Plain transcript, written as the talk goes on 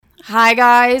Hi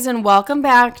guys, and welcome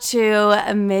back to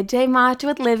Midday Matcha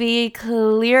with Livy.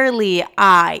 Clearly,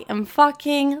 I am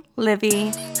fucking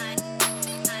Livy.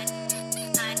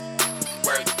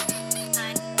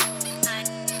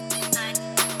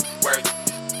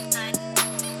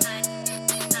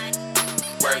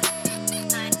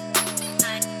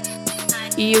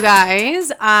 You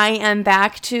guys, I am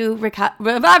back to recording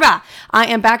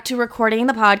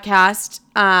the podcast,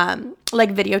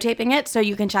 like videotaping it, so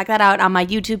you can check that out on my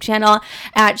YouTube channel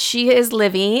at She Is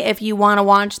Livy if you want to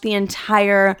watch the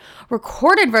entire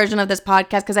recorded version of this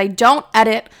podcast, because I don't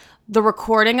edit the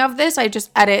recording of this, I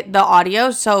just edit the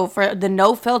audio. So for the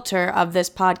no filter of this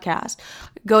podcast,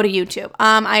 go to YouTube.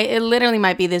 It literally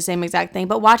might be the same exact thing,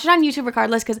 but watch it on YouTube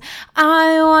regardless, because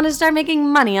I want to start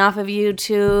making money off of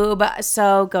YouTube.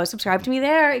 So go subscribe to me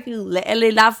there if you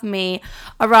literally love me.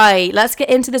 All right, let's get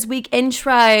into this week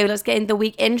intro.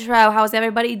 How's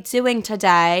everybody doing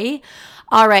today?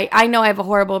 All right, I know I have a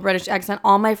horrible British accent.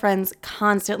 All my friends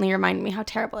constantly remind me how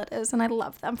terrible it is, and I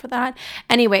love them for that.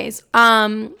 Anyways,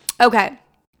 okay.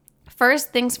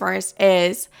 First things first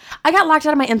is I got locked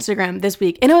out of my Instagram this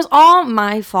week, and it was all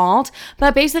my fault.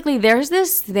 But basically, there's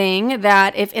this thing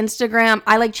that if Instagram,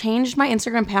 I changed my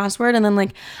Instagram password, and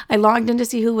then I logged in to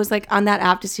see who was on that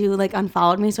app to see who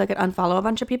unfollowed me, so I could unfollow a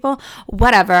bunch of people.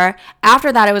 Whatever.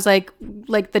 After that, it was like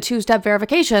the two-step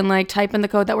verification, type in the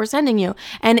code that we're sending you,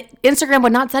 and Instagram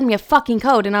would not send me a fucking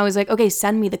code, and I was like, okay,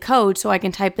 send me the code so I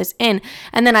can type this in.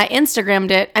 And then I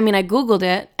Instagrammed it. I Googled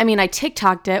it. I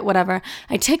TikToked it. Whatever.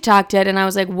 I TikToked it, and I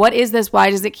was like, what is this? Why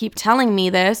does it keep telling me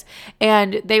this?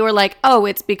 And they were like, oh,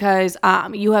 it's because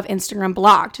you have Instagram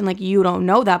blocked, and you don't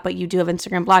know that, but you do have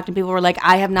Instagram blocked. And people were like,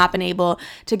 I have not been able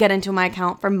to get into my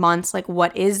account for months.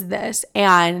 What is this?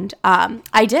 And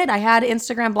I did. I had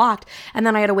Instagram blocked, and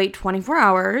then I had to wait 24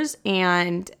 hours,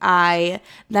 and I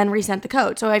then resent the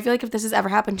code. So I feel like if this has ever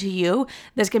happened to you,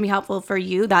 this can be helpful for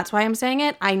you. That's why I'm saying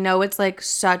it. I know it's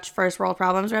such first world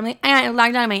problems where I'm like, I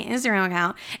logged out of my Instagram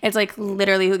account. It's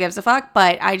literally who gives a fuck,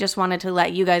 but I just wanted to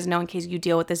let you guys know in case you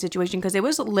deal with this situation, because it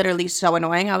was literally so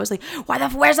annoying. I was like,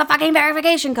 where's the fucking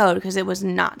verification code? Because it was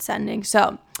not sending.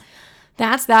 So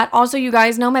that's that. Also, you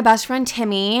guys know my best friend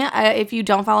Timmy. If you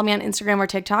don't follow me on Instagram or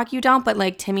TikTok, you don't,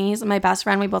 but Timmy's my best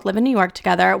friend. We both live in New York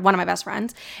together, one of my best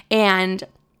friends, and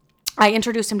I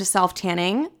introduced him to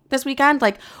self-tanning this weekend,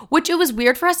 which it was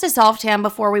weird for us to self-tan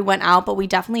before we went out, but we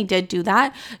definitely did do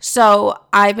that. So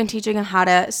I've been teaching him how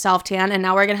to self-tan, and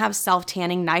now we're going to have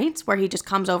self-tanning nights where he just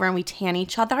comes over and we tan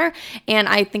each other, and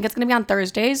I think it's going to be on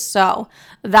Thursdays. So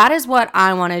that is what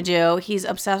I want to do. He's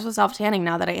obsessed with self-tanning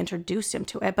now that I introduced him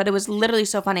to it, but it was literally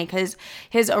so funny because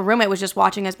his roommate was just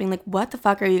watching us being like, what the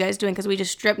fuck are you guys doing? Because we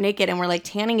just stripped naked and we're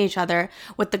tanning each other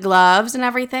with the gloves and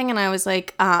everything, and I was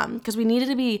like, because we needed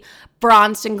to be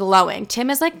bronzed and glowing. Tim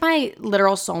is my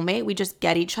literal soulmate. We just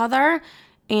get each other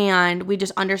and we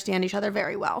just understand each other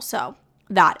very well. So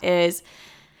that is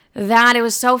that. It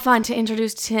was so fun to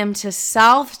introduce Tim to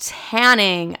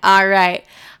self-tanning. All right.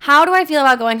 How do I feel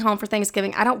about going home for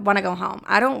Thanksgiving? I don't want to go home.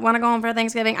 I don't want to go home for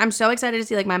Thanksgiving. I'm so excited to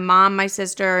see my mom, my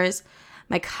sisters,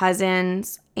 my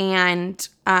cousins, and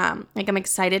I'm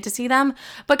excited to see them.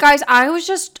 But guys, I was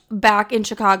just back in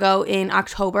Chicago in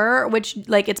October, which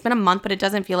it's been a month, but it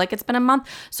doesn't feel like it's been a month.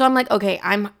 So I'm okay,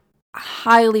 I'm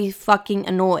highly fucking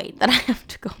annoyed that I have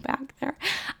to go back there.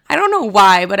 I don't know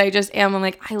why, but I just am.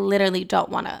 I literally don't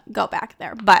want to go back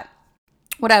there, but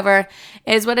whatever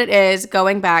is what it is,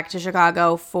 going back to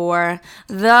Chicago for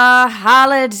the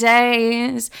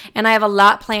holidays. And I have a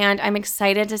lot planned. I'm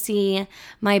excited to see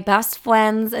my best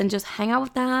friends and just hang out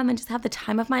with them and just have the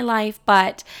time of my life.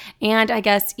 And I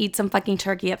guess eat some fucking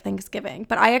turkey at Thanksgiving.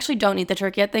 But I actually don't eat the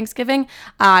turkey at Thanksgiving.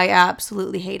 I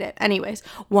absolutely hate it. Anyways,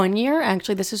 one year,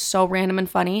 actually, this is so random and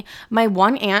funny. My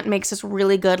one aunt makes this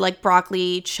really good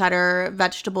broccoli cheddar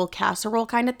vegetable casserole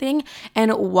kind of thing.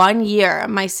 And one year,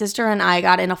 my sister and I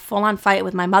got in a full-on fight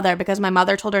with my mother because my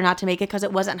mother told her not to make it because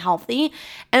it wasn't healthy,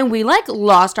 and we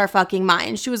lost our fucking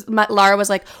mind. Laura was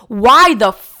like, why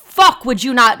the fuck would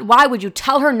you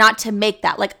tell her not to make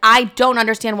that? I don't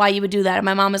understand why you would do that. And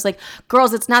my mom was like,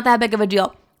 girls, it's not that big of a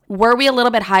deal. Were we a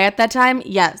little bit high at that time?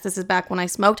 Yes, this is back when I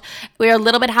smoked. We were a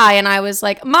little bit high, and I was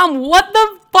like, Mom, what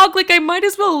the fuck? I might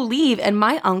as well leave. And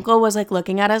my uncle was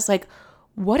looking at us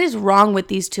what is wrong with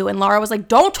these two? And Laura was like,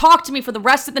 don't talk to me for the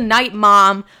rest of the night,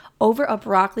 Mom, over a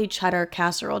broccoli cheddar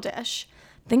casserole dish.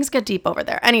 Things get deep over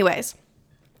there. Anyways,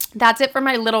 that's it for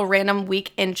my little random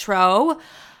week intro.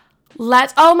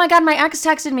 Oh my God, my ex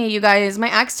texted me, you guys. My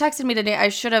ex texted me today. I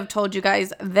should have told you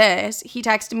guys this. He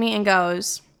texted me and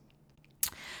goes,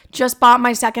 Just bought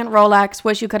my second Rolex.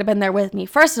 Wish you could have been there with me.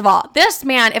 First of all, this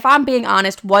man, if I'm being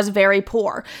honest, was very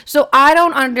poor. So I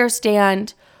don't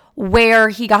understand where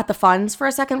he got the funds for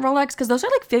a second Rolex, because those are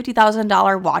like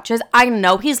 $50,000 watches. I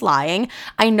know he's lying.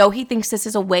 I know he thinks this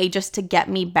is a way just to get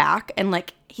me back, and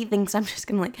like he thinks I'm just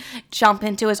gonna like jump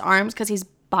into his arms because he's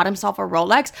bought himself a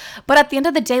Rolex. But at the end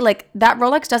of the day, like, that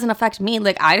Rolex doesn't affect me.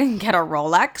 Like, I didn't get a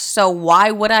Rolex, so why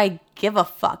would I give a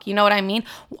fuck? You know what I mean?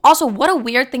 Also, what a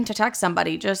weird thing to text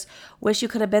somebody. Just wish you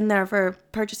could have been there for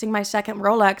purchasing my second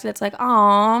Rolex. It's like,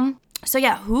 so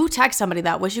yeah, who texts somebody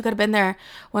that? Wish you could have been there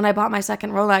when I bought my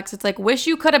second Rolex. It's like, wish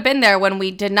you could have been there when we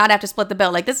did not have to split the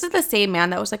bill. Like, this is the same man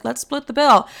that was like, let's split the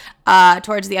bill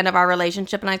towards the end of our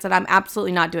relationship. And I said, I'm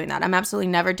absolutely not doing that. I'm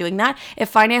absolutely never doing that. If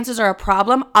finances are a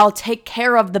problem, I'll take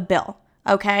care of the bill.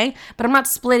 Okay? But I'm not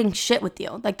splitting shit with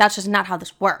you. Like, that's just not how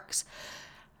this works.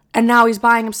 And now he's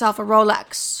buying himself a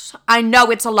Rolex. I know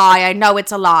it's a lie. I know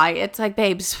it's a lie. It's like,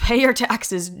 babes, pay your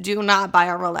taxes. Do not buy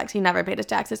a Rolex. He never paid his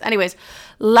taxes. Anyways,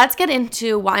 let's get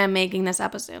into why I'm making this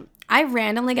episode. I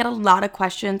randomly get a lot of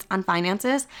questions on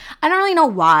finances. I don't really know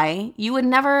why. You would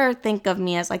never think of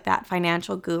me as like that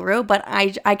financial guru, but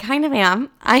I kind of am.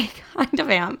 I kind of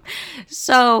am.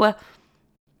 So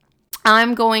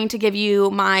I'm going to give you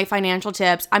my financial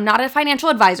tips. I'm not a financial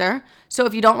advisor, so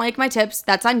if you don't like my tips,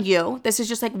 that's on you. This is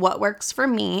just like what works for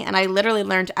me, and I literally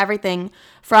learned everything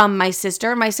from my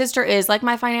sister. My sister is like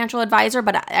my financial advisor,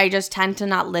 but I just tend to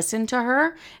not listen to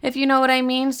her, if you know what I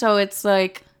mean. So it's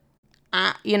like,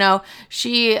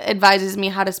 she advises me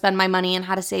how to spend my money and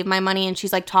how to save my money, and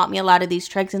she's like taught me a lot of these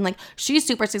tricks, and like she's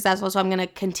super successful, so I'm going to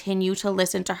continue to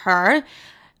listen to her.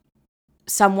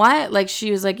 Somewhat. Like,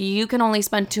 she was like, you can only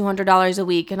spend $200 a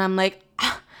week. And I'm like,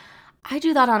 I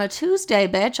do that on a Tuesday,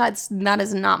 bitch. That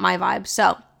is not my vibe.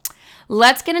 So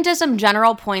let's get into some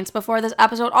general points before this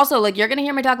episode. Also, like, you're going to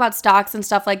hear me talk about stocks and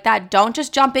stuff like that. Don't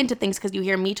just jump into things because you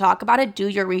hear me talk about it. Do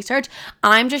your research.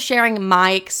 I'm just sharing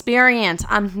my experience.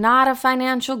 I'm not a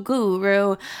financial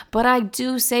guru, but I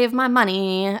do save my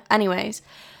money. Anyways.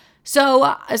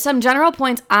 So some general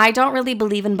points. I don't really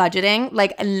believe in budgeting,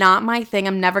 like, not my thing.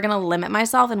 I'm never going to limit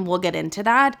myself, and we'll get into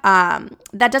that.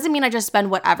 That doesn't mean I just spend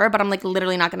whatever, but I'm like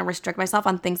literally not going to restrict myself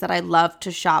on things that I love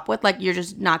to shop with. Like, you're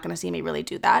just not going to see me really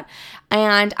do that.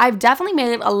 And I've definitely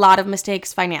made a lot of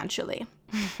mistakes financially.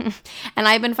 And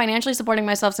I've been financially supporting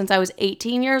myself since I was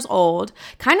 18 years old,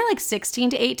 kind of like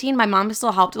 16 to 18. My mom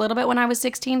still helped a little bit when I was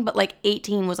 16, but like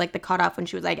 18 was like the cutoff when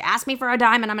she was like, ask me for a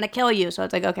dime and I'm going to kill you. So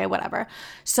it's like, okay, whatever.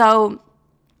 So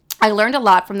I learned a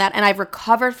lot from that, and I've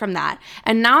recovered from that.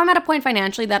 And now I'm at a point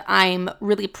financially that I'm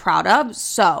really proud of.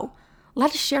 So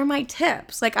let's share my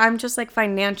tips. Like, I'm just like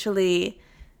financially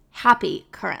happy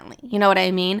currently. You know what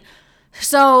I mean?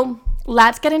 So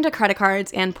let's get into credit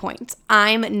cards and points.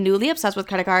 I'm newly obsessed with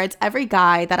credit cards. Every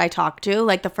guy that I talk to,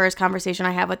 like, the first conversation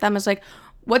I have with them is like,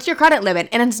 what's your credit limit?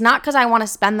 And it's not because I want to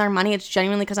spend their money. It's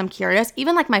genuinely because I'm curious.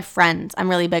 Even like my friends, I'm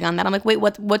really big on that. I'm like, wait,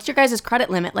 what's your guys' credit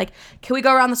limit? Like, can we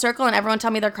go around the circle and everyone tell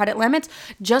me their credit limits?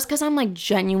 Just because I'm like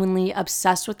genuinely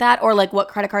obsessed with that, or like what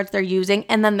credit cards they're using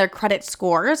and then their credit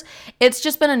scores. It's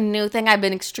just been a new thing I've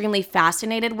been extremely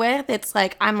fascinated with. It's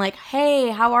like, I'm like, hey,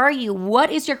 how are you?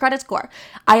 What is your credit score?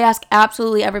 I ask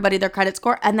absolutely everybody their credit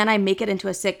score, and then I make it into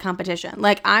a sick competition.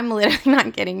 Like, I'm literally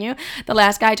not kidding you. The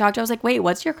last guy I talked to, I was like, wait,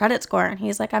 what's your credit score? And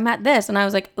he's like, I'm at this. And I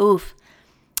was like, oof,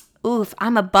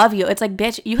 I'm above you. It's like,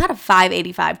 bitch, you had a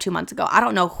 585 2 months ago. I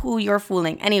don't know who you're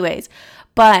fooling. Anyways,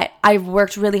 but I've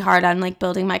worked really hard on like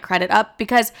building my credit up,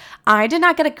 because I did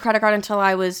not get a credit card until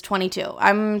I was 22.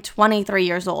 I'm 23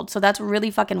 years old. So that's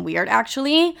really fucking weird,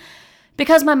 actually.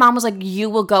 Because my mom was like, you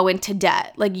will go into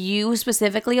debt. Like, you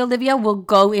specifically, Olivia, will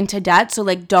go into debt. So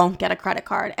like, don't get a credit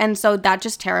card. And so that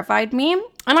just terrified me.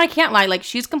 And I can't lie, like,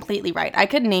 she's completely right. I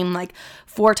could name like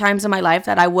 4 times in my life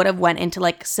that I would have went into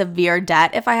like severe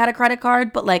debt if I had a credit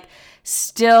card. But like,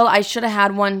 still, I should have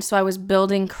had one, so I was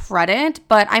building credit.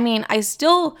 But I mean, I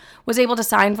still was able to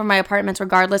sign for my apartments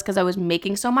regardless because I was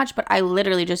making so much. But I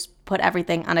literally just put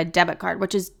everything on a debit card,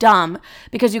 which is dumb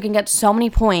because you can get so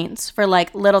many points for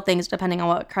like little things depending on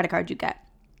what credit card you get.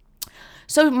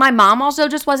 So my mom also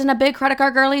just wasn't a big credit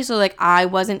card girly, so like I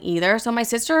wasn't either. So my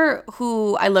sister,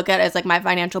 who I look at as like my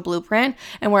financial blueprint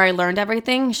and where I learned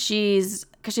everything,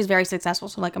 because she's very successful,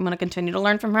 so like I'm going to continue to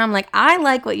learn from her. I'm like, I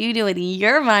like what you do with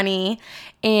your money.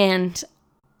 And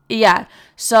yeah,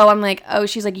 so I'm like, oh,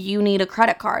 she's like, you need a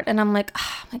credit card. And I'm like,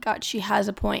 oh my God, she has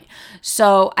a point.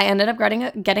 So I ended up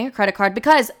getting a credit card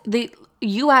because the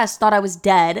US thought I was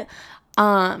dead.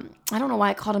 I don't know why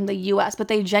I called them the US, but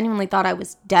they genuinely thought I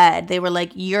was dead. They were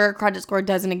like, your credit score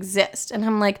doesn't exist. And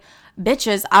I'm like,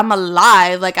 bitches, I'm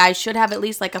alive. Like, I should have at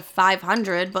least like a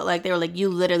 500, but like, they were like, you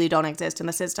literally don't exist in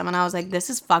the system. And I was like, this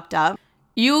is fucked up.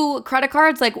 You credit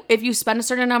cards, like if you spend a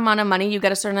certain amount of money, you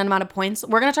get a certain amount of points.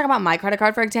 We're going to talk about my credit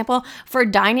card, for example. For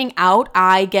dining out,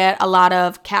 I get a lot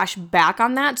of cash back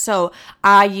on that. So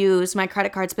I use my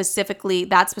credit card specifically,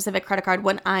 that specific credit card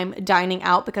when I'm dining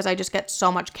out because I just get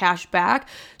so much cash back.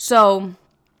 So,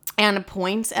 and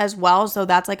points as well. So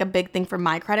that's like a big thing for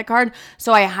my credit card.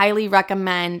 So I highly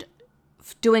recommend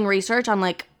doing research on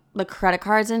like the credit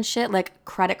cards and shit. Like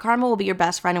Credit Karma will be your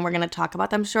best friend, and we're going to talk about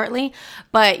them shortly.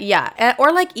 But yeah,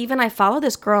 or like even I follow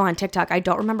this girl on TikTok. I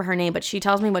don't remember her name, but she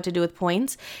tells me what to do with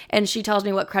points, and she tells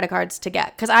me what credit cards to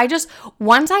get. Because I just,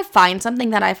 once I find something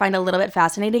that I find a little bit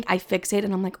fascinating, I fixate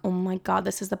and I'm like, oh my God,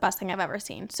 this is the best thing I've ever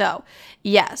seen. So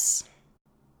yes.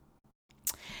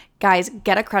 Guys,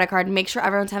 get a credit card. Make sure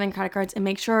everyone's having credit cards, and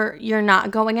make sure you're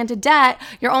not going into debt.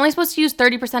 You're only supposed to use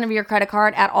 30% of your credit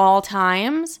card at all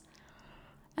times.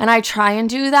 And I try and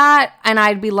do that, and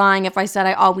I'd be lying if I said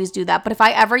I always do that. But if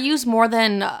I ever use more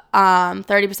than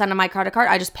 30% of my credit card,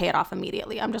 I just pay it off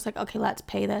immediately. I'm just like, okay, let's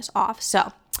pay this off.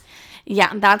 So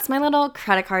yeah, that's my little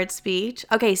credit card speech.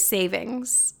 Okay,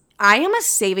 savings. I am a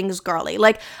savings girly.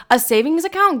 Like, a savings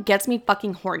account gets me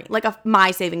fucking horny. Like,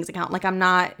 my savings account. Like, I'm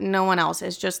not, no one else.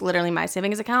 It's just literally my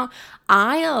savings account.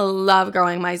 I love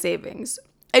growing my savings.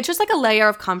 It's just like a layer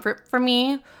of comfort for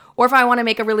me. Or if I want to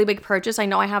make a really big purchase, I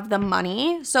know I have the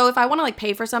money. So if I want to like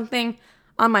pay for something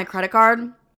on my credit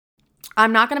card,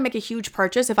 I'm not going to make a huge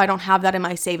purchase if I don't have that in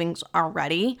my savings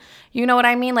already. You know what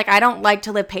I mean? Like, I don't like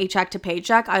to live paycheck to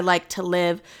paycheck. I like to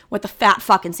live with a fat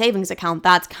fucking savings account.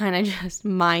 That's kind of just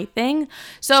my thing.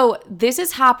 So this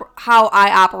is how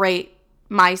I operate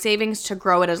my savings to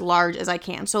grow it as large as I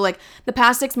can. So like the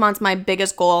past 6 months, my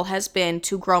biggest goal has been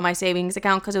to grow my savings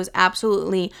account because it was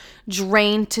absolutely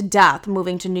drained to death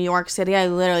moving to New York City. I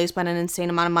literally spent an insane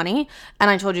amount of money. And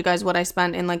I told you guys what I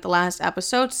spent in like the last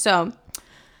episode. So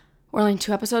we're only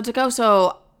 2 episodes ago.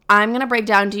 So I'm going to break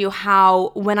down to you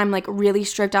how, when I'm like really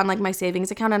strict on like my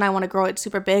savings account and I want to grow it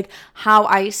super big, how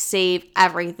I save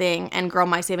everything and grow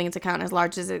my savings account as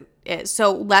large as it is.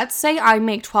 So let's say I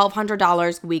make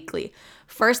 $1,200 weekly.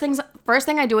 First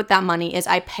thing I do with that money is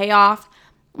I pay off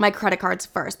my credit cards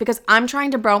first, because I'm trying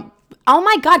to oh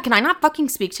my God, can I not fucking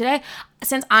speak today?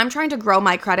 Since I'm trying to grow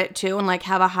my credit too and like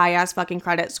have a high ass fucking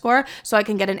credit score so I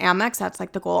can get an Amex. That's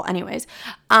like the goal anyways.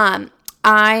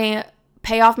 I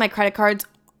pay off my credit cards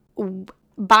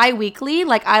bi-weekly.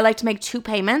 Like, I like to make 2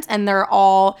 payments and they're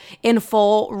all in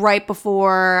full right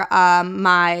before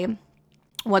my,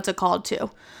 what's it called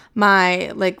too?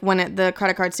 My, like, when the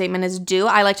credit card statement is due.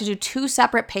 I like to do 2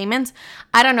 separate payments.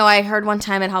 I don't know, I heard one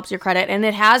time it helps your credit, and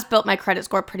it has built my credit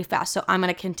score pretty fast, so I'm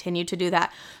going to continue to do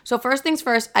that. So first things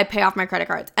first, I pay off my credit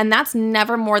cards, and that's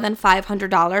never more than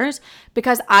 $500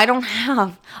 because I don't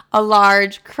have a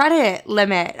large credit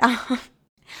limit.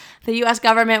 The U.S.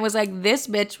 government was like, this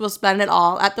bitch will spend it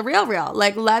all at the Real.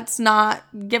 Like, let's not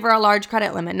give her a large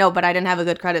credit limit. No, but I didn't have a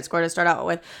good credit score to start out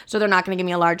with, so they're not going to give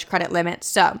me a large credit limit.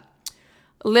 So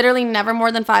literally never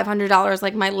more than $500.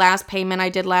 Like, my last payment I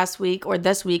did last week or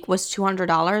this week was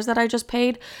 $200 that I just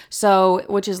paid. So,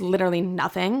 which is literally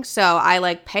nothing. So I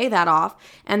like pay that off.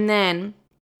 And then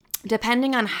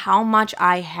depending on how much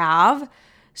I have,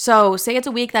 so say it's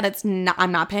a week that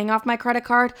I'm not paying off my credit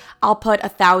card, I'll put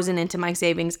 1,000 into my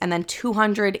savings and then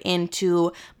 200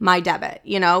 into my debit,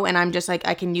 you know, and I'm just like,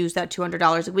 I can use that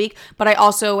 $200 a week, but I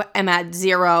also am at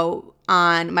 0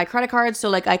 on my credit cards. So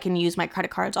like I can use my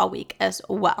credit cards all week as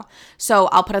well. So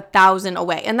I'll put 1,000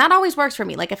 away, and that always works for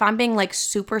me. Like, if I'm being like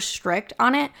super strict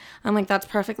on it, I'm like, that's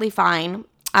perfectly fine.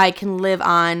 I can live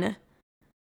on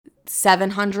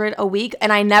 700 a week,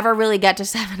 and I never really get to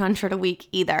 700 a week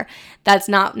either. That's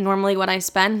not normally what I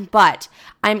spend, but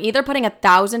I'm either putting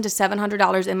 $1,000 to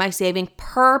 $700 in my saving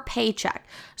per paycheck.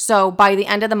 So by the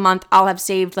end of the month, I'll have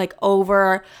saved like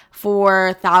over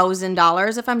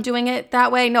 $4,000 if I'm doing it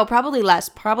that way. No, probably less,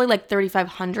 probably like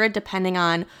 $3,500 depending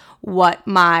on what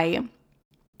my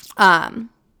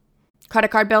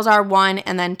credit card bills are, 1,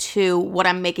 and then 2, what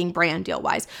I'm making brand deal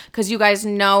wise. Because you guys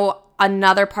know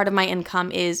another part of my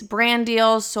income is brand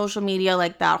deals, social media,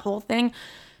 like that whole thing.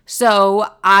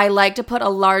 So I like to put a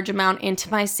large amount into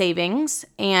my savings,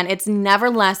 and it's never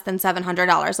less than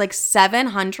 $700. Like,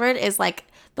 700 is like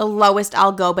the lowest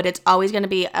I'll go, but it's always going to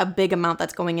be a big amount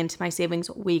that's going into my savings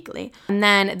weekly. And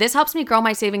then this helps me grow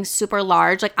my savings super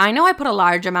large. Like, I know I put a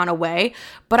large amount away,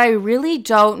 but I really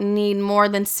don't need more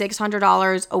than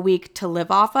 $600 a week to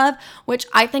live off of, which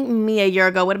I think me a year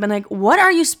ago would have been like, what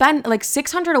are you spending? Like,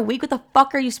 $600 a week? What the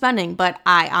fuck are you spending? But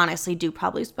I honestly do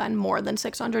probably spend more than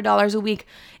 $600 a week,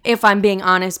 if I'm being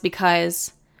honest,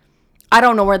 because I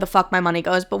don't know where the fuck my money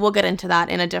goes, but we'll get into that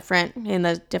in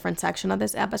the different section of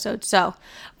this episode. So,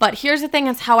 but here's the thing,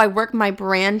 is how I work my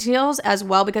brand deals as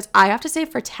well, because I have to save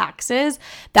for taxes.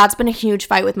 That's been a huge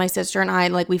fight with my sister and I.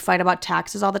 Like, we fight about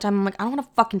taxes all the time. I'm like, I don't want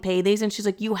to fucking pay these. And she's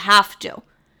like, you have to.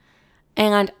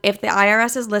 And if the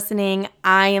IRS is listening,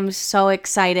 I am so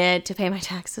excited to pay my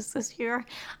taxes this year.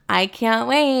 I can't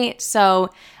wait. So,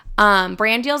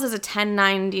 brand deals is a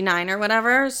 1099 or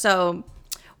whatever. So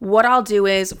what I'll do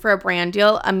is, for a brand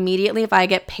deal, immediately if I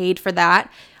get paid for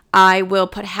that, I will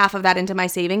put half of that into my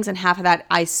savings and half of that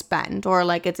I spend, or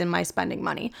like it's in my spending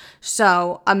money.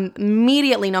 So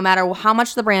immediately, no matter how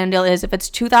much the brand deal is, if it's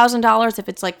 $2,000, if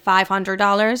it's like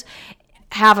 $500,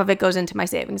 half of it goes into my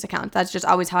savings account. That's just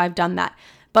always how I've done that.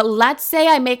 But let's say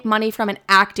I make money from an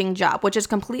acting job, which is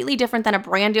completely different than a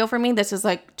brand deal for me. This is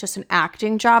like just an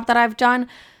acting job that I've done.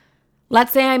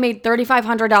 Let's say I made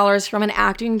 $3,500 from an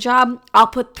acting job. I'll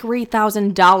put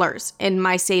 $3,000 in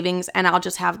my savings and I'll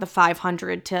just have the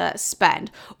 $500 to spend.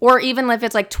 Or even if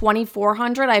it's like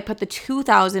 $2,400, I put the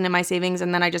 $2,000 in my savings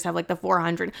and then I just have like the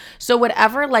 $400. So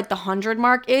whatever like the 100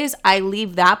 mark is, I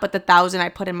leave that, but the $1,000 I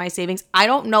put in my savings. I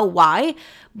don't know why,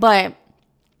 but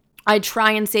I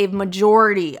try and save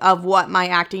majority of what my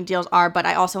acting deals are, but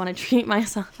I also want to treat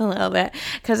myself a little bit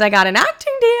because I got an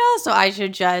acting deal, so I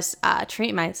should just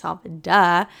treat myself,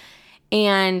 duh.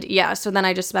 And yeah, so then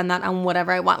I just spend that on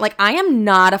whatever I want. Like, I am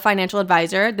not a financial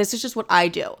advisor. This is just what I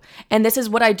do. And this is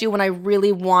what I do when I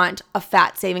really want a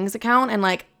fat savings account. And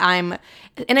like, and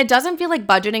it doesn't feel like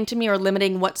budgeting to me or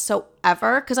limiting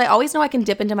whatsoever, because I always know I can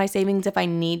dip into my savings if I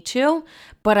need to,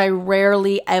 but I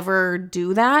rarely ever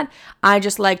do that. I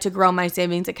just like to grow my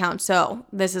savings account. So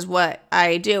this is what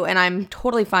I do. And I'm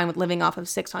totally fine with living off of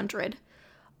 $600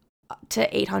 to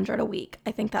 $800 a week.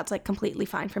 I think that's like completely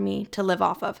fine for me to live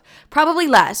off of. Probably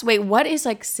less. Wait, what is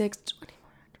like $600?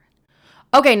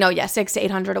 Okay, no, yeah, $600 to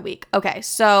 $800 a week. Okay,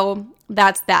 so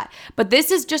that's that. But this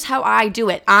is just how I do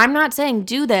it. I'm not saying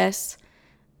do this,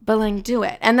 but like do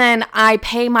it. And then I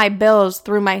pay my bills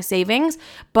through my savings,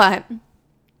 but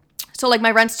so like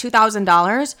my rent's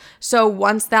 $2,000. So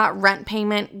once that rent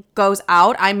payment goes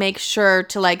out, I make sure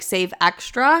to like save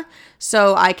extra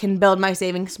so I can build my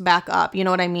savings back up. You know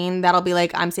what I mean? That'll be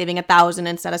like I'm saving $1,000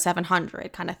 instead of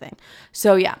 $700 kind of thing.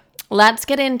 So yeah, let's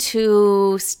get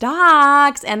into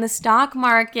stocks and the stock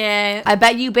market. I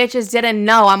bet you bitches didn't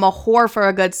know I'm a whore for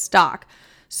a good stock.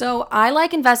 So I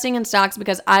like investing in stocks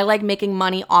because I like making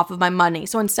money off of my money.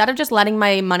 So instead of just letting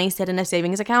my money sit in a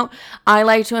savings account, I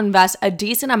like to invest a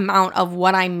decent amount of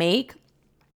what I make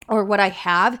or what I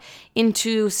have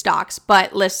into stocks.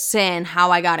 But listen,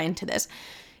 how I got into this.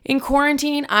 In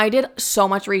quarantine, I did so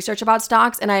much research about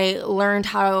stocks and I learned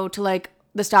how to like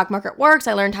the stock market works.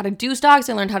 I learned how to do stocks.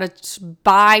 I learned how to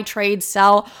buy, trade,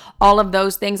 sell, all of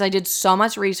those things. I did so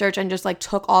much research and just like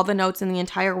took all the notes in the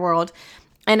entire world.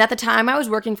 And at the time, I was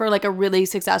working for like a really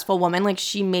successful woman. Like,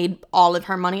 she made all of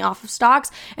her money off of stocks.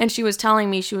 And she was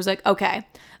telling me, she was like, okay,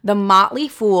 the Motley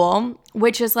Fool,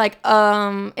 which is like,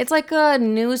 it's like a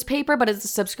newspaper, but it's a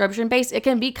subscription based. It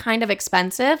can be kind of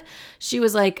expensive. She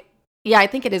was like, yeah, I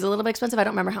think it is a little bit expensive. I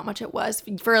don't remember how much it was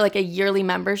for like a yearly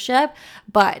membership,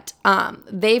 but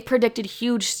they've predicted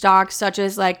huge stocks such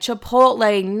as like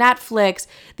Chipotle, Netflix,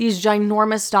 these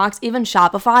ginormous stocks, even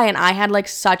Shopify. And I had like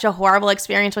such a horrible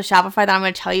experience with Shopify that I'm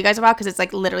going to tell you guys about because it's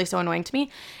like literally so annoying to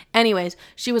me. Anyways,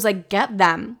 she was like, get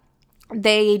them.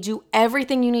 They do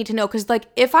everything you need to know because like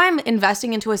if I'm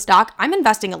investing into a stock, I'm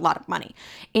investing a lot of money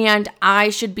and I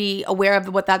should be aware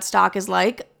of what that stock is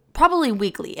like probably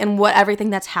weekly and what everything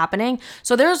that's happening.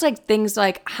 So there's like things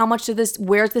like how much of this,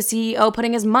 where's the CEO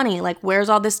putting his money? Like where's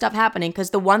all this stuff happening? Because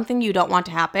the one thing you don't want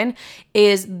to happen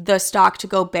is the stock to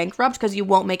go bankrupt because you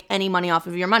won't make any money off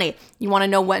of your money. You want to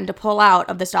know when to pull out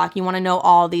of the stock. You want to know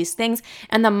all these things.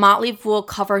 And the Motley Fool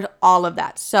covered all of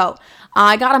that. So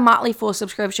I got a Motley Fool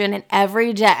subscription and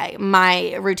every day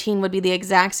my routine would be the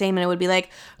exact same. And it would be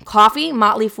like coffee,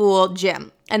 Motley Fool,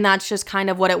 gym. And that's just kind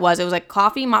of what it was. It was like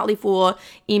coffee, Motley Fool,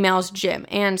 emails, gym.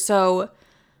 And so,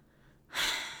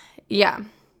 yeah.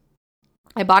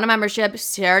 I bought a membership,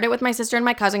 shared it with my sister and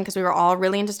my cousin because we were all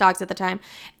really into stocks at the time.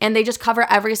 And they just cover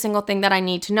every single thing that I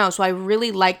need to know. So I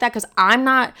really like that because I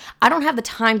don't have the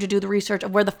time to do the research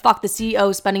of where the fuck the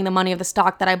CEO is spending the money of the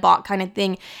stock that I bought kind of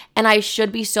thing. And I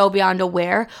should be so beyond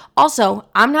aware. Also,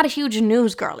 I'm not a huge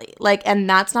news girly. And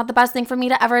that's not the best thing for me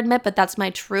to ever admit, but that's my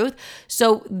truth.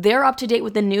 So they're up to date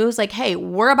with the news. Hey,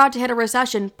 we're about to hit a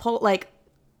recession.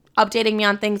 Updating me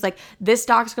on things like this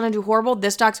stock's going to do horrible,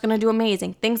 this stock's going to do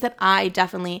amazing, things that I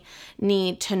definitely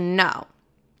need to know.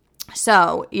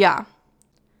 So, yeah.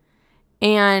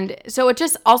 And so it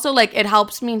just also it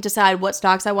helps me decide what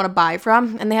stocks I want to buy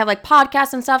from. And they have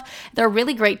podcasts and stuff. They're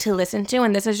really great to listen to.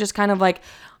 And this is just kind of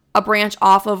a branch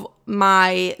off of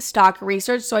my stock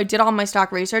research. So I did all my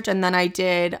stock research and then I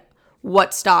did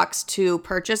what stocks to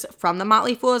purchase from the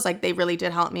Motley Fools. They really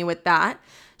did help me with that.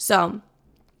 So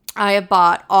I have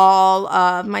bought all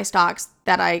of my stocks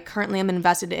that I currently am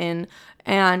invested in,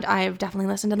 and I have definitely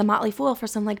listened to the Motley Fool for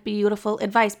some beautiful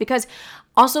advice because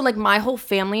also my whole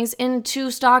family's into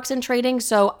stocks and trading,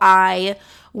 so I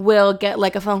will get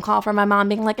a phone call from my mom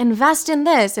being invest in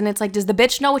this, and it's does the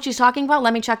bitch know what she's talking about?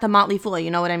 Let me check the Motley Fool, you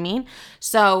know what I mean?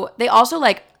 So they also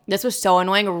this was so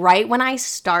annoying right when I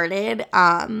started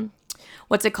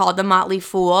what's it called, the Motley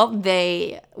Fool.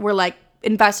 They were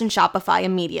invest in Shopify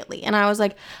immediately. And I was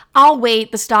I'll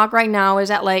wait. The stock right now is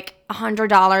at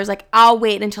 $100. I'll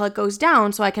wait until it goes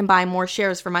down so I can buy more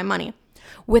shares for my money.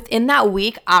 Within that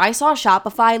week, I saw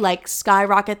Shopify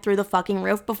skyrocket through the fucking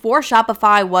roof before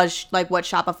Shopify was what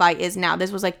Shopify is now.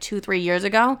 This was 2-3 years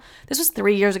ago. This was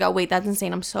 3 years ago. Wait, that's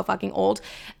insane. I'm so fucking old.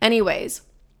 Anyways,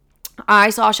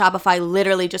 I saw Shopify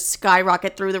literally just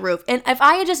skyrocket through the roof. And if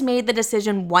I had just made the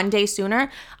decision one day sooner,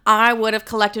 I would have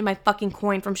collected my fucking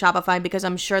coin from Shopify because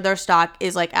I'm sure their stock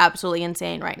is absolutely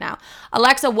insane right now.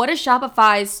 Alexa, what is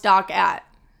Shopify's stock at?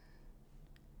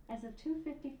 As of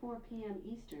 2:54 p.m.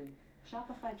 Eastern,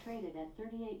 Shopify traded at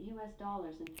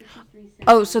 $38.53.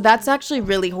 Oh, so that's actually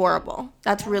really horrible.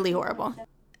 That's really horrible.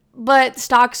 But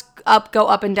stocks go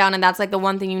up and down, and that's the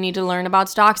one thing you need to learn about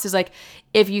stocks is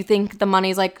if you think the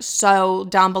money's so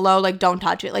down below, don't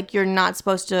touch it. You're not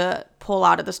supposed to pull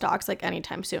out of the stocks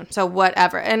anytime soon. So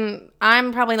whatever. And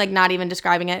I'm probably not even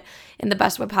describing it in the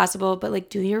best way possible, but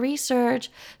do your research.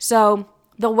 So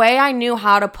the way I knew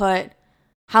how to put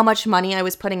how much money I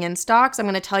was putting in stocks, I'm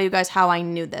going to tell you guys how I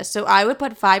knew this. So I would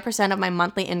put 5% of my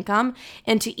monthly income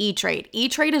into E-Trade.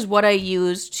 E-Trade is what I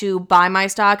use to buy my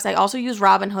stocks. I also use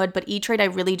Robinhood, but E-Trade I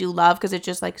really do love because it's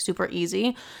just super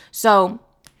easy. So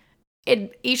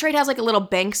E-Trade has a little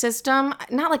bank system,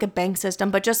 not a bank system,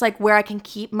 but just where I can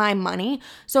keep my money.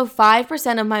 So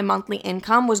 5% of my monthly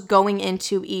income was going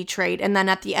into E-Trade. And then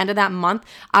at the end of that month,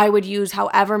 I would use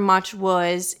however much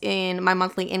was in my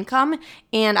monthly income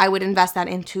and I would invest that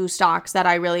into stocks that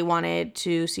I really wanted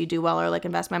to see do well or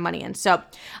invest my money in. So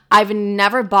I've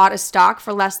never bought a stock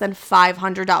for less than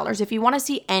 $500. If you want to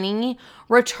see any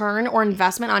return or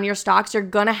investment on your stocks, you're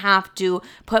gonna have to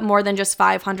put more than just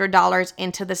 $500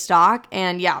 into the stock.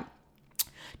 And yeah,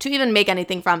 to even make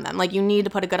anything from them, you need to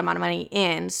put a good amount of money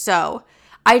in. So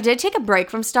I did take a break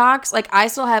from stocks.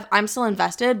 I'm still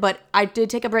invested, but I did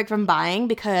take a break from buying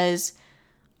because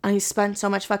I spent so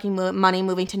much fucking money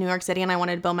moving to New York City and I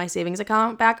wanted to build my savings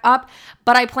account back up.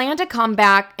 But I plan to come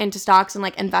back into stocks and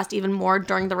invest even more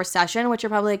during the recession, which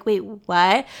you're probably wait,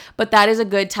 what? But that is a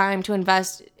good time to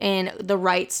invest in the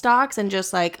right stocks and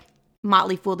just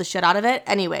Motley Fool the shit out of it.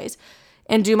 Anyways,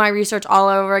 and do my research all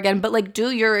over again. But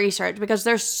do your research because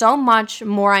there's so much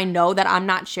more I know that I'm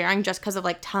not sharing just because of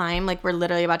time. We're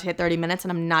literally about to hit 30 minutes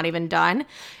and I'm not even done.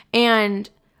 And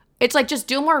it's just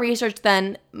do more research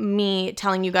than me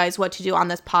telling you guys what to do on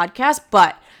this podcast,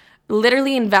 but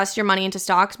literally invest your money into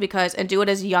stocks and do it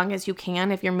as young as you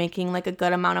can if you're making a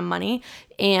good amount of money,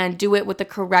 and do it with the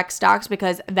correct stocks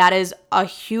because that is a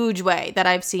huge way that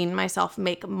I've seen myself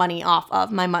make money off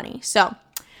of my money. So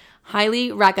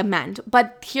highly recommend.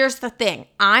 But here's the thing.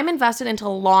 I'm invested into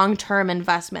long-term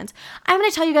investments. I'm going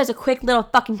to tell you guys a quick little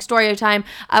fucking story time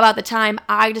about the time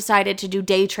I decided to do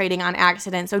day trading on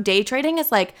accident. So day trading is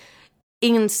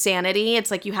insanity.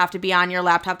 It's you have to be on your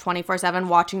laptop 24/7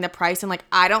 watching the price. And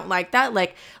I don't like that.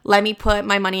 Let me put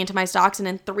my money into my stocks and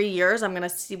in 3 years, I'm going to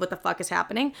see what the fuck is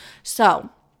happening. So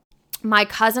my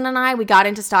cousin and I, we got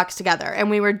into stocks together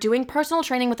and we were doing personal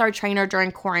training with our trainer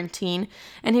during quarantine.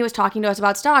 And he was talking to us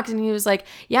about stocks and he was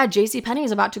yeah, JCPenney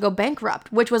is about to go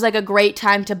bankrupt, which was a great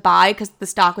time to buy because the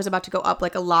stock was about to go up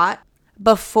a lot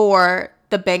before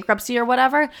the bankruptcy or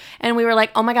whatever. And we were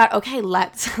oh my God, okay,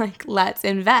 let's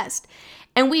invest.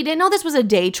 And we didn't know this was a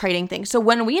day trading thing. So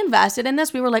when we invested in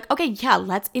this, we were like, okay, yeah,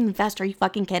 let's invest. Are you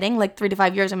fucking kidding? Like 3 to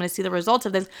 5 years, I'm going to see the results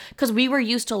of this, because we were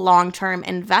used to long-term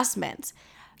investments.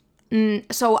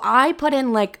 So I put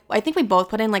in I think we both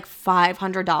put in like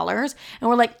 $500, and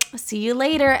we're like, see you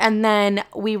later. And then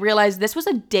we realized this was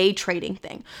a day trading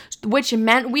thing, which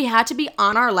meant we had to be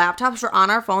on our laptops or on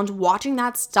our phones watching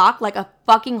that stock like a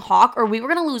fucking hawk, or we were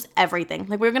going to lose everything.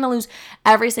 Like we were going to lose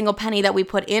every single penny that we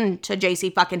put into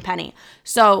JC fucking Penny.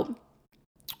 So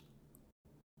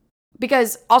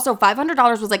because also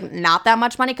 $500 was like not that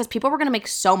much money, because people were going to make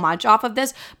so much off of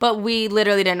this, but we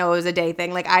literally didn't know it was a day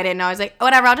thing. Like I didn't know. I was like,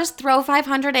 whatever, I'll just throw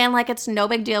 500 in, like it's no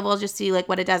big deal. We'll just see like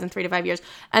what it does in 3 to 5 years.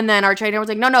 And then our trader was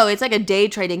like, no, it's like a day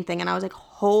trading thing. And I was like,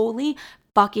 holy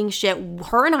fucking shit.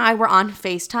 Her and I were on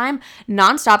FaceTime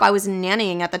nonstop. I was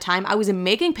nannying at the time. I was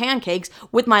making pancakes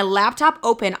with my laptop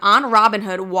open on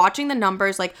Robinhood, watching the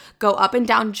numbers like go up and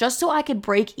down just so I could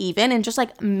break even and just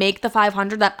like make the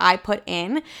 500 that I put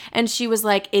in. And she was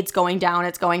like, it's going down.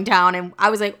 And I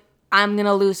was like, I'm going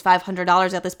to lose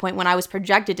 $500 at this point, when I was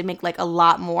projected to make like a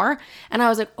lot more. And I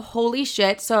was like, holy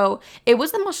shit. So it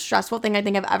was the most stressful thing I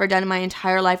think I've ever done in my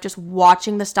entire life, just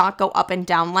watching the stock go up and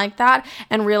down like that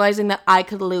and realizing that I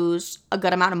could lose a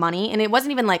good amount of money. And it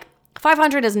wasn't even like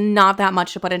 500 is not that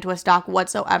much to put into a stock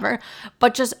whatsoever,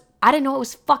 but just I didn't know it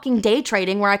was fucking day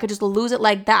trading where I could just lose it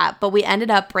like that. But we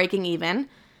ended up breaking even.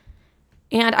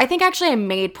 And I think actually I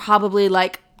made probably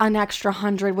like an extra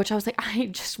 100, which I was like, I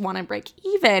just want to break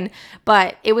even.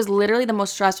 But it was literally the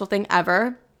most stressful thing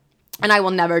ever. And I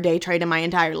will never day trade in my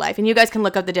entire life. And you guys can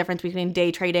look up the difference between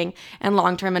day trading and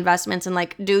long-term investments and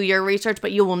like do your research,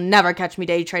 but you will never catch me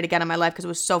day trade again in my life, because it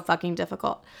was so fucking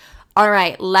difficult. All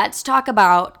right, let's talk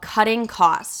about cutting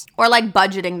costs, or like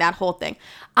budgeting, that whole thing.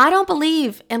 I don't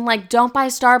believe in like, don't buy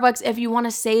Starbucks if you want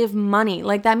to save money.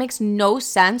 Like that makes no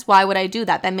sense. Why would I do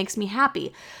that? That makes me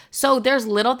happy. So there's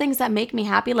little things that make me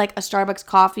happy, like a Starbucks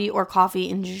coffee, or coffee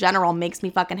in general makes me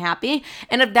fucking happy.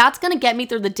 And if that's going to get me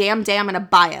through the damn day, I'm going to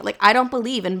buy it. Like I don't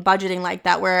believe in budgeting like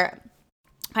that, where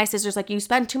my sister's like, you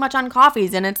spend too much on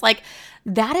coffees. And it's like,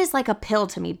 that is like a pill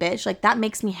to me, bitch. Like that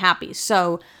makes me happy.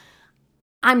 So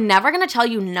I'm never going to tell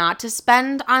you not to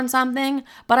spend on something,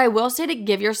 but I will say to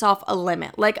give yourself a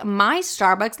limit. Like my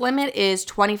Starbucks limit is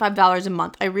 $25 a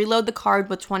month. I reload the card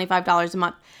with $25 a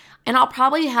month, and I'll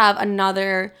probably have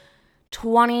another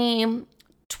 $20,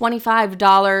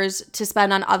 $25 to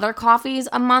spend on other coffees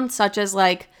a month, such as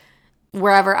like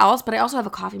wherever else. But I also have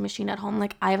a coffee machine at home.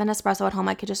 Like I have an espresso at home.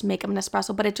 I could just make an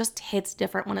espresso, but it just hits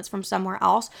different when it's from somewhere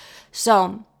else.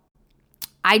 So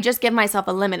I just give myself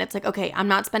a limit. It's like, okay, I'm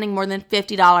not spending more than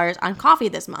 $50 on coffee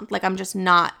this month. Like I'm just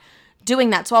not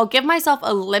doing that. So I'll give myself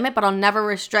a limit, but I'll never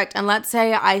restrict. And let's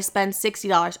say I spend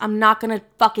 $60. I'm not going to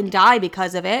fucking die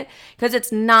because of it, because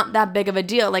it's not that big of a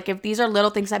deal. Like if these are little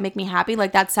things that make me happy,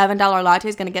 like that $7 latte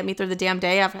is going to get me through the damn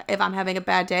day if I'm having a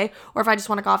bad day, or if I just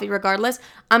want a coffee regardless,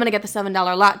 I'm going to get the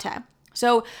 $7 latte.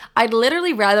 So I'd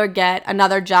literally rather get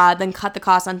another job than cut the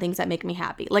cost on things that make me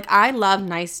happy. Like I love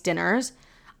nice dinners.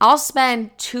 I'll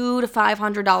spend $200 to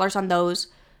 $500 on those.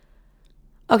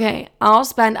 Okay,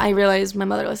 I realize my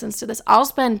mother listens to this. I'll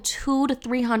spend $200 to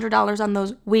 $300 on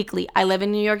those weekly. I live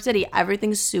in New York City.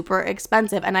 Everything's super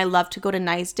expensive, and I love to go to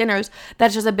nice dinners.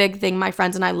 That's just a big thing my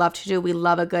friends and I love to do. We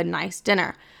love a good nice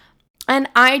dinner. And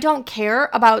I don't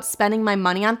care about spending my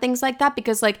money on things like that,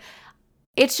 because like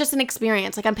it's just an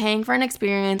experience. Like I'm paying for an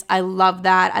experience. I love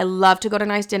that. I love to go to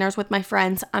nice dinners with my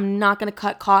friends. I'm not going to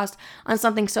cut cost on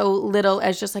something so little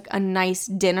as just like a nice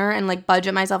dinner and like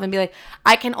budget myself and be like,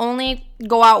 I can only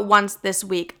go out once this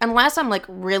week, unless I'm like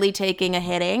really taking a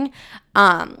hitting.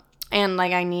 And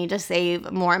like I need to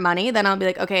save more money. Then I'll be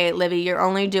like, okay, Livy, you're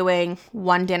only doing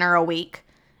 1 dinner a week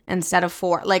instead of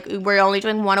 4. Like we're only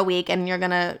doing 1 a week,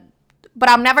 and but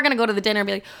I'm never going to go to the dinner and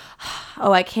be like,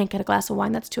 oh, I can't get a glass of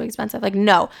wine. That's too expensive. Like,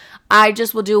 no, I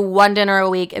just will do 1 dinner a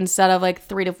week instead of like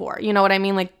 3 to 4. You know what I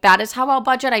mean? Like that is how I'll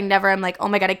budget. I never am like, oh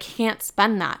my God, I can't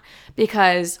spend that,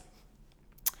 because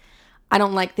I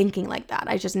don't like thinking like that.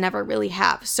 I just never really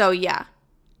have. So yeah.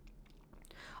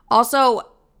 Also,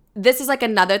 this is like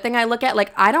another thing I look at.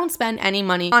 Like I don't spend any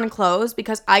money on clothes,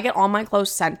 because I get all my clothes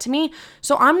sent to me.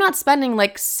 So I'm not spending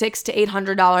like $600 to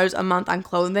 $800 a month on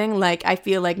clothing like I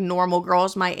feel like normal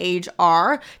girls my age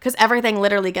are, because everything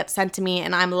literally gets sent to me,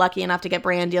 and I'm lucky enough to get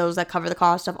brand deals that cover the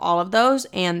cost of all of those,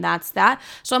 and that's that.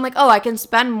 So I'm like, oh, I can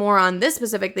spend more on this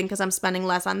specific thing because I'm spending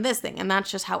less on this thing, and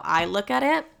that's just how I look at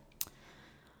it.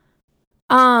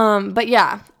 But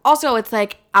yeah, Also, it's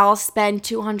like I'll spend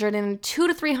 $200 to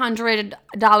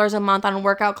 $300 a month on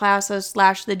workout classes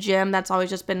 / the gym. That's always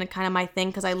just been kind of my thing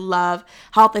because I love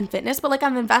health and fitness. But like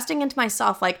I'm investing into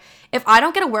myself. Like if I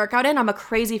don't get a workout in, I'm a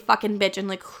crazy fucking bitch. And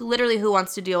like literally who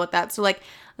wants to deal with that? So like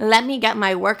let me get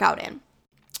my workout in.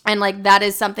 And like that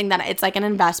is something that it's like an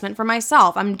investment for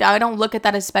myself. I don't look at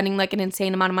that as spending like an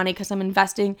insane amount of money because I'm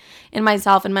investing in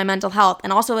myself and my mental health.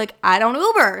 And also like I don't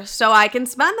Uber, so I can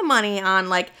spend the money on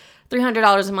like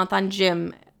 $300 a month on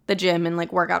the gym and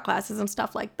like workout classes and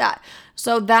stuff like that.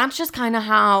 So that's just kind of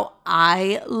how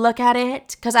I look at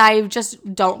it because I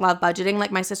just don't love budgeting.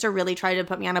 Like my sister really tried to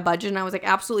put me on a budget and I was like,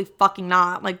 absolutely fucking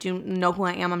not. Like, do you know who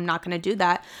I am? I'm not going to do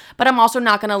that. But I'm also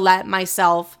not going to let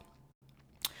myself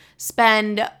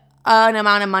spend an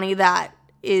amount of money that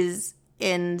is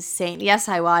insane. Yes,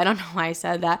 I will. I don't know why I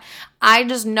said that. I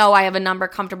just know I have a number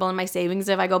comfortable in my savings.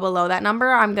 If I go below that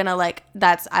number, I'm gonna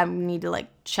I need to like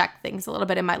check things a little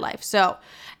bit in my life. So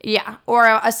yeah, or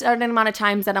a certain amount of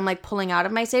times that I'm like pulling out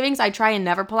of my savings. I try and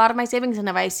never pull out of my savings, and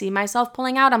if I see myself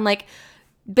pulling out, I'm like,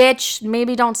 bitch,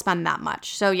 maybe don't spend that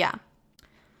much. So yeah.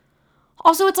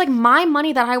 Also, it's like my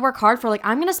money that I work hard for. Like,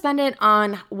 I'm going to spend it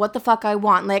on what the fuck I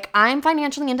want. Like, I'm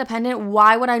financially independent.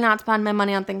 Why would I not spend my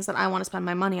money on things that I want to spend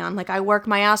my money on? Like, I work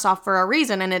my ass off for a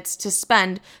reason, and it's to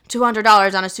spend $200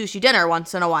 on a sushi dinner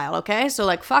once in a while, okay? So,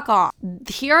 like, fuck off.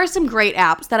 Here are some great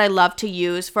apps that I love to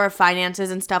use for finances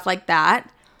and stuff like that.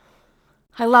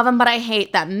 I love them, but I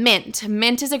hate them. Mint.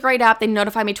 Mint is a great app. They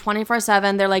notify me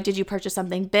 24/7. They're like, did you purchase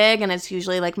something big? And it's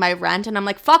usually like my rent. And I'm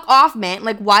like, fuck off, Mint.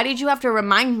 Like, why did you have to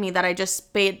remind me that I just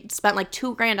spent like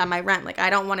 $2,000 on my rent? Like, I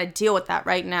don't want to deal with that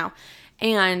right now.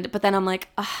 But then I'm like,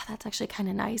 that's actually kind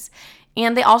of nice.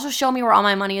 And they also show me where all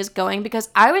my money is going because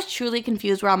I was truly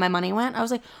confused where all my money went. I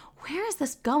was like, where is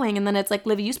this going? And then it's like,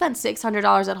 Livy, you spent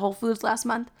 $600 at Whole Foods last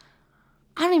month.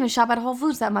 I don't even shop at Whole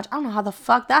Foods that much. I don't know how the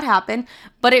fuck that happened,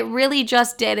 but it really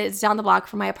just did. It's down the block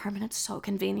from my apartment. It's so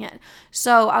convenient.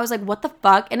 So I was like, what the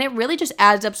fuck? And it really just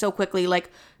adds up so quickly.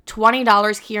 Like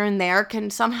 $20 here and there can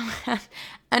somehow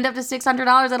end up to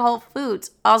 $600 at Whole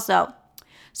Foods.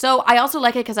 So I also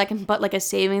like it because I can put like a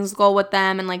savings goal with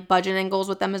them and like budgeting goals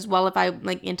with them as well if I'm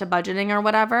like into budgeting or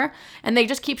whatever. And they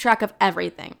just keep track of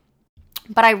everything.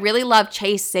 But I really love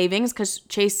Chase Savings because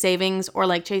Chase Savings or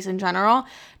like Chase in general,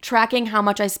 tracking how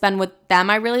much I spend with them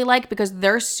I really like because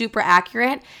they're super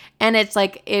accurate and it's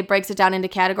like it breaks it down into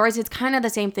categories. It's kind of the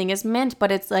same thing as Mint,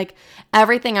 but it's like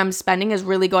everything I'm spending is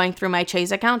really going through my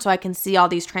Chase account so I can see all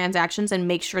these transactions and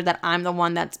make sure that I'm the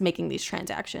one that's making these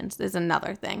transactions is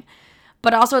another thing.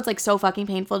 But also it's like so fucking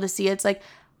painful to see. It's like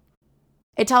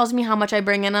it tells me how much I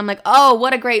bring in. I'm like, oh,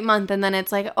 what a great month. And then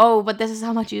it's like, oh, but this is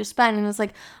how much you spend. And it's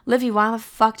like, Livy, why the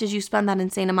fuck did you spend that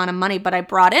insane amount of money? But I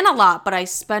brought in a lot, but I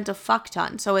spent a fuck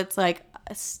ton. So it's like,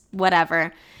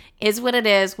 whatever. Is what it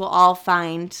is. We'll all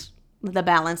find the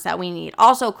balance that we need.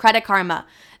 Also, Credit Karma.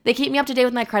 They keep me up to date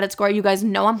with my credit score. You guys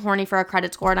know I'm horny for a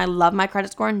credit score, and I love my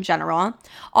credit score in general.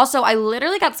 Also, I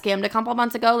literally got scammed a couple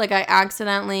months ago. Like, I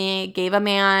accidentally gave a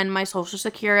man my social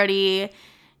security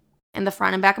in the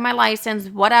front and back of my license,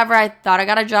 whatever. I thought I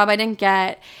got a job I didn't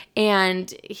get.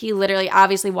 And he literally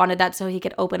obviously wanted that so he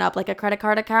could open up like a credit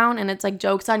card account. And it's like,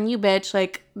 joke's on you, bitch.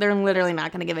 Like, they're literally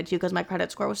not going to give it to you because my credit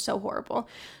score was so horrible.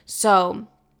 So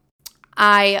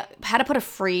I had to put a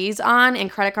freeze on in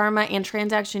Credit Karma and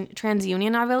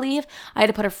TransUnion, I believe. I had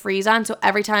to put a freeze on. So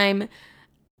every time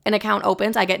an account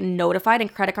opens, I get notified,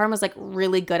 and Credit Karma is like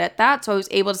really good at that. So I was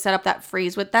able to set up that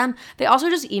freeze with them. They also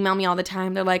just email me all the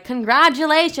time. They're like,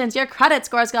 congratulations, your credit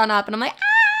score's gone up. And I'm like,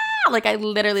 like I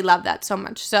literally love that so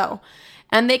much. So,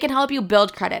 and they can help you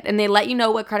build credit, and they let you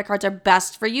know what credit cards are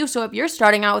best for you. So if you're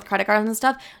starting out with credit cards and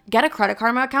stuff, get a Credit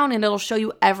Karma account and it'll show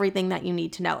you everything that you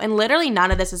need to know. And literally none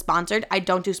of this is sponsored. I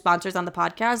don't do sponsors on the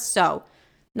podcast, so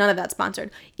none of that's sponsored.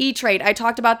 E-Trade, I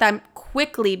talked about that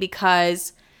quickly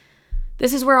because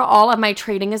this is where all of my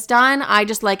trading is done. I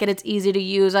just like it. It's easy to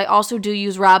use. I also do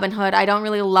use Robinhood. I don't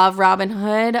really love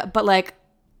Robinhood, but like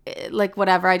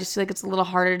whatever. I just feel like it's a little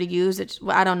harder to use.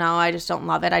 I don't know. I just don't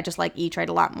love it. I just like E-Trade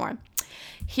a lot more.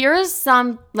 Here is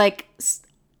some like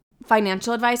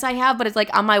financial advice I have, but it's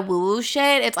like on my woo-woo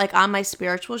shit. It's like on my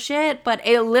spiritual shit, but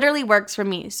it literally works for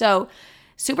me. So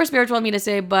super spiritual of me to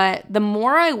say, but the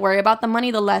more I worry about the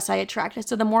money, the less I attract it.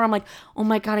 So the more I'm like, oh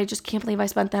my God, I just can't believe I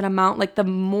spent that amount. Like the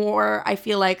more I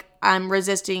feel like I'm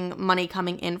resisting money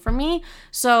coming in for me.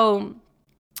 So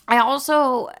I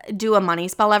also do a money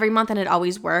spell every month and it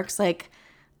always works. Like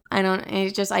I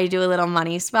do a little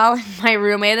money spell. My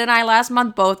roommate and I last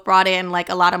month both brought in like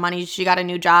a lot of money. She got a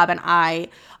new job and I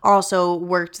also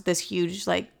worked this huge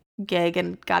like gig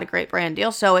and got a great brand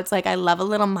deal. So it's like I love a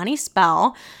little money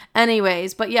spell.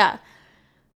 Anyways, but yeah,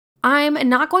 I'm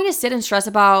not going to sit and stress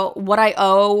about what I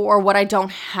owe or what I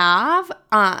don't have.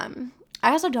 I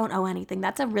also don't owe anything.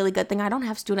 That's a really good thing. I don't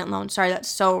have student loans. Sorry, that's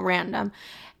so random.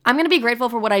 I'm going to be grateful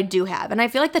for what I do have. And I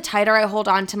feel like the tighter I hold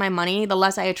on to my money, the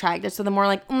less I attract it. So the more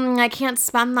like, I can't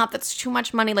spend that. That's too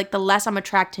much money. Like the less I'm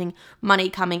attracting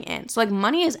money coming in. So like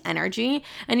money is energy,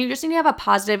 and you just need to have a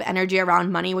positive energy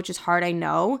around money, which is hard, I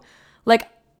know. Like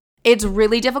it's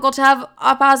really difficult to have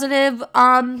a positive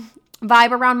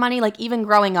vibe around money. Like even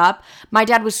growing up, my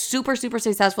dad was super, super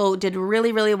successful, did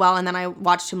really, really well. And then I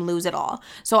watched him lose it all.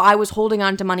 So I was holding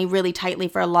on to money really tightly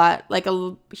for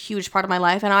a huge part of my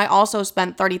life. And I also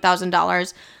spent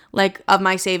 $30,000 like of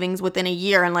my savings within a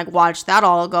year and like watched that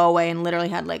all go away and literally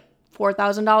had like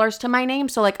 $4,000 to my name.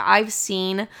 So like I've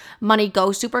seen money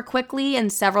go super quickly in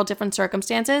several different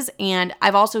circumstances. And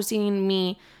I've also seen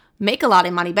me make a lot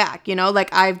of money back, you know?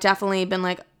 Like I've definitely been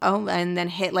like, oh, and then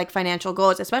hit like financial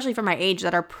goals, especially for my age,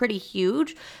 that are pretty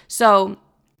huge. So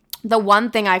the one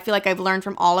thing I feel like I've learned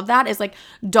from all of that is like,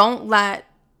 don't let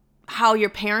how your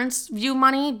parents view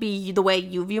money be the way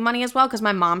you view money as well. Because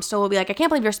my mom still will be like, I can't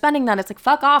believe you're spending that. It's like,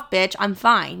 fuck off, bitch. I'm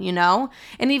fine, you know?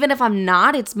 And even if I'm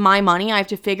not, it's my money. I have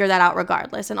to figure that out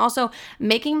regardless. And also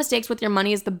making mistakes with your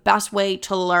money is the best way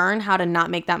to learn how to not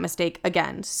make that mistake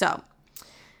again. So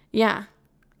yeah.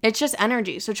 It's just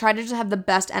energy. So try to just have the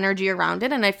best energy around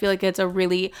it. And I feel like it's a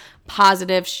really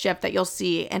positive shift that you'll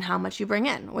see in how much you bring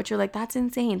in, which you're like, that's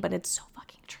insane, but it's so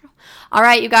fucking true. All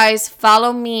right, you guys,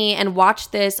 follow me and watch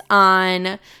this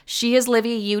on She Is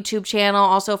Livy YouTube channel.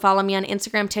 Also follow me on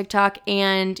Instagram, TikTok,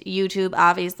 and YouTube,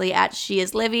 obviously, at She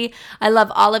Is Livy. I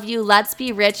love all of you. Let's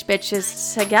be rich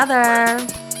bitches together.